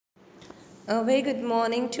A very good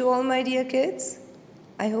morning to all my dear kids.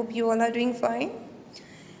 I hope you all are doing fine.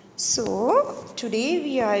 So, today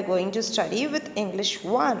we are going to study with English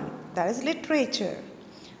 1, that is literature.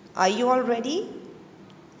 Are you all ready?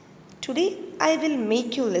 Today I will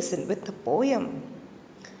make you listen with a poem.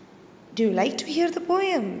 Do you like to hear the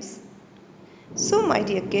poems? So, my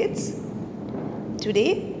dear kids,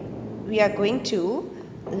 today we are going to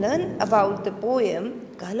learn about the poem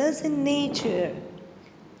Colors in Nature,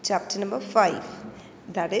 chapter number 5.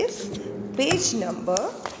 That is page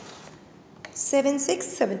number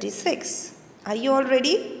 7676. Are you all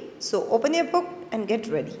ready? So open your book and get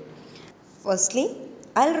ready. Firstly,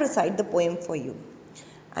 I'll recite the poem for you.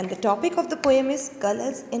 And the topic of the poem is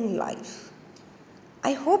colors in life.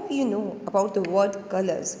 I hope you know about the word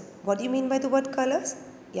colors. What do you mean by the word colors?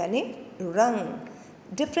 यानी रंग,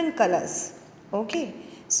 different colors. Okay.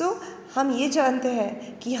 So हम ये जानते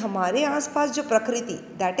हैं कि हमारे आसपास जो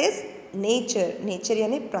प्रकृति, that is नेचर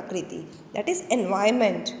यानी प्रकृति, दैट इज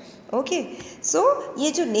एनवायरमेंट. ओके, सो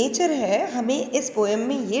ये जो नेचर है हमें इस पोएम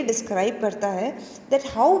में ये डिस्क्राइब करता है that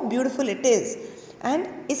how beautiful it is, and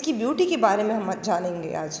इसकी ब्यूटी के बारे में हम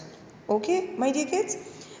जानेंगे आज. ओके माय डियर किड्स,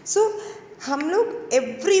 सो हम लोग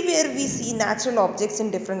everywhere we C natural objects in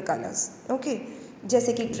different colours. Okay,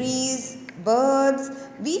 जैसे कि trees, birds,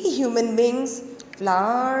 we human beings,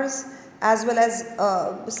 flowers, as well as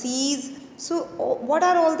seize. So what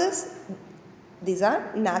are all this? These are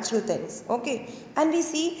natural things. Okay, and we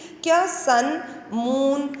see क्या sun,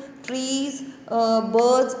 moon, trees,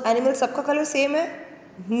 birds, animals सबका colour same है?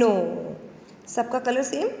 No, सबका colour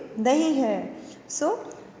same नहीं है. So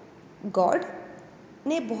God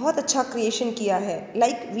ने बहुत अच्छा creation किया है.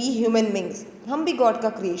 Like we human beings, हम भी God का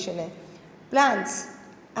क्रिएशन है. Plants,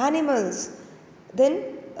 animals, then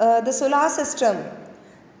the solar system,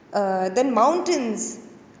 then mountains.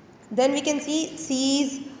 Then we can see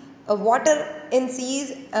seas, water in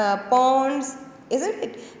seas, ponds, isn't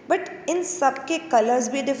it? But in सब के colors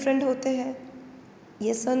भी different होते हैं.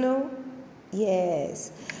 Yes or no?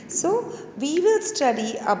 Yes. So we will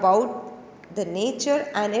study about the nature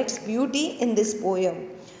and its beauty in this poem.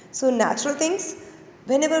 So natural things,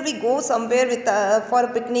 whenever we go somewhere with for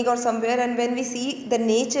a picnic or somewhere, and when we see the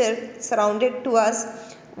nature surrounded to us,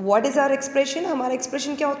 what is our expression? हमारा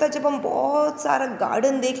expression क्या होता है जब हम बहुत सारा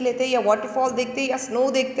garden देख लेते हैं या वाटरफॉल देखते हैं या स्नो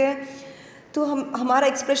देखते हैं, तो हमारा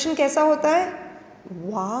एक्सप्रेशन कैसा होता है?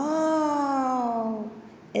 Wow,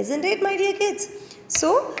 isn't it my dear kids?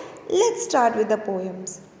 So let's start with the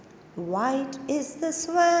poems. White is the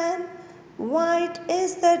swan, white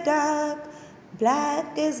is the duck, black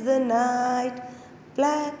is the night,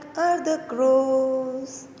 black are the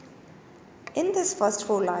crows. In this first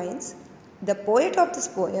 4 lines, the poet of this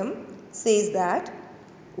poem says that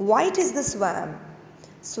white is the swan,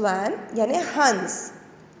 swan यानी हंस,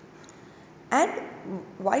 and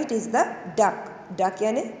white is the duck, duck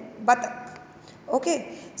यानी बतख. Okay,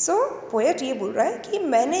 सो poet ये बोल रहा है कि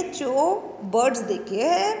मैंने जो बर्ड्स देखे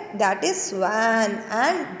हैं that is swan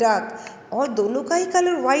and duck, और दोनों का ही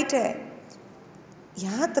कलर वाइट है.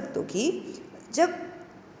 यहाँ तक तो कि जब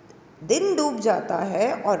दिन डूब जाता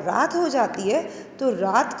है और रात हो जाती है तो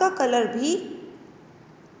रात का कलर भी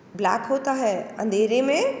ब्लैक होता है. अंधेरे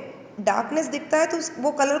में डार्कनेस दिखता है तो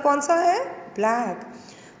वो कलर कौन सा है? ब्लैक.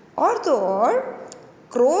 और तो और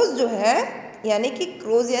क्रोज जो है, यानी कि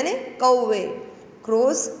क्रोज यानी कौवे,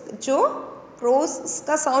 क्रोज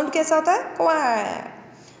का साउंड कैसा होता है? क्वैक.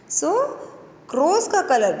 सो क्रोज का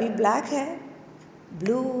कलर भी ब्लैक है.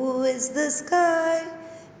 Blue is the sky,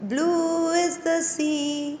 blue is the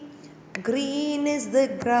C, green is the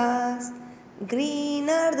grass, green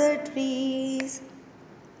are the trees.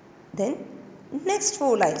 Then next 4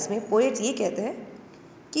 lines में पोएट ये कहते हैं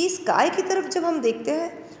कि स्काई की तरफ जब हम देखते हैं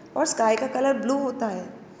और स्काई का कलर ब्लू होता है,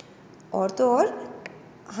 और तो और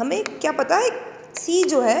हमें क्या पता है सी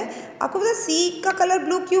जो है, आपको पता है सी का कलर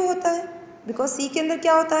ब्लू क्यों होता है? बिकॉज सी के अंदर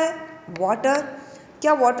क्या होता है? वाटर.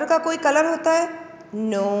 क्या वाटर का कोई कलर होता है?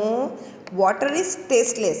 नो, वाटर इज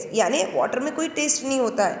टेस्टलेस, यानी वाटर में कोई टेस्ट नहीं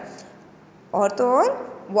होता है, और तो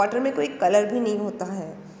और वाटर में कोई कलर भी नहीं होता है.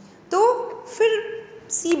 तो फिर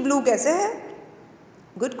सी ब्लू कैसे है?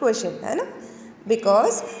 गुड क्वेश्चन है ना,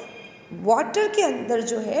 बिकॉज वाटर के अंदर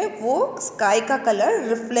जो है वो स्काई का कलर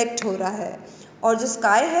रिफ्लेक्ट हो रहा है, और जो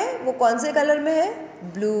स्काई है वो कौन से कलर में है?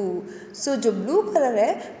 ब्लू. सो जो ब्लू कलर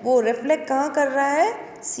है वो रिफ्लेक्ट कहाँ कर रहा है?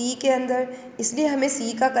 सी के अंदर. इसलिए हमें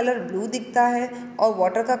सी का कलर ब्लू दिखता है और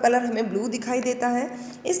वाटर का कलर हमें ब्लू दिखाई देता है.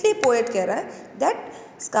 इसलिए पोएट कह रहा है that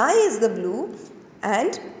sky is the blue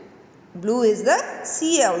and blue is the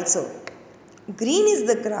sea also. Green is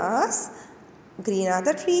the grass, green are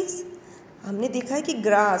the trees. हमने देखा है कि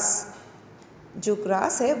ग्रास जो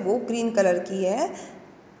ग्रास है वो ग्रीन कलर की है,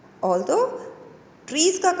 ऑल्दो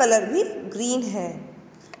ट्रीज का कलर भी ग्रीन है।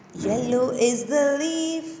 Yellow is the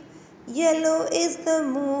leaf, yellow is the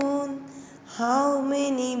moon, how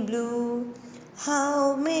many blue,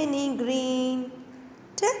 how many green,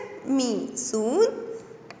 tell me soon,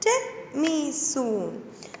 tell me soon.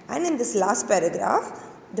 And in this last paragraph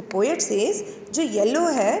the poet says जो yellow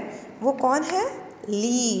है वो कौन है?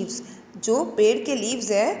 Leaves. जो पेड़ के leaves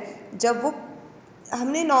है, जब वो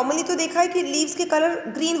हमने नॉर्मली तो देखा है कि लीव्स के कलर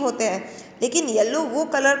ग्रीन होते हैं, लेकिन येलो वो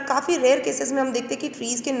कलर काफ़ी रेयर केसेस में हम देखते हैं कि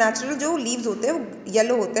ट्रीज़ के नेचुरल जो लीव्स होते हैं वो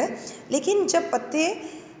येलो होते हैं, लेकिन जब पत्ते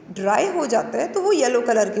ड्राई हो जाते हैं तो वो येलो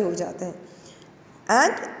कलर के हो जाते हैं।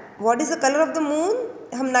 And what is the colour of the moon?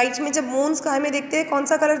 हम नाइट में जब मून स्काई में देखते हैं कौन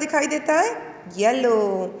सा कलर दिखाई देता है? Yellow.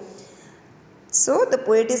 So the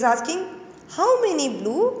poet is asking how many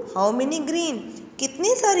blue, how many green,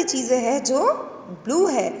 कितनी सारी चीज़ें हैं जो ब्लू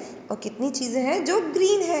है और कितनी चीज़ें हैं जो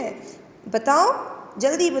ग्रीन है, बताओ,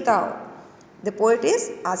 जल्दी बताओ। The poet is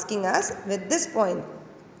asking us with this poem.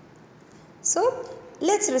 So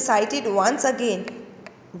let's recite it once again.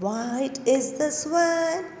 White is the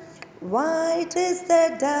swan, white is the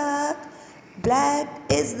dark,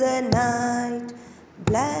 black is the night,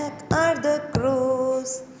 black are the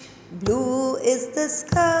crows, blue is the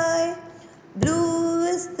sky, blue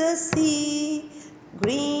is the sea,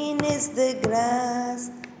 green is the grass,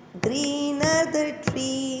 green are the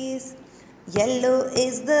trees, yellow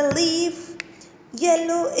is the leaf,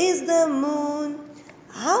 yellow is the moon,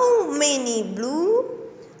 how many blue,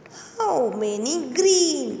 how many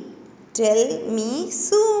green, tell me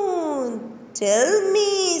soon, tell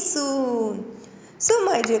me soon. So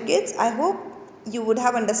my dear kids, I hope you would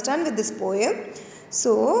have understand with this poem.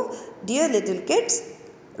 So dear little kids,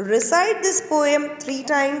 recite this poem 3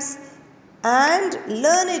 times and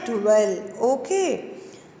learn it well, okay?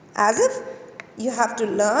 As if you have to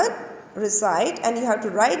learn, recite, and you have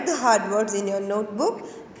to write the hard words in your notebook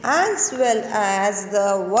as well as the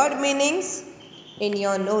word meanings in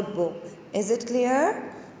your notebook. Is it clear?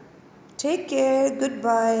 Take care.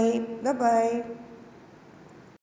 Goodbye. Bye-bye.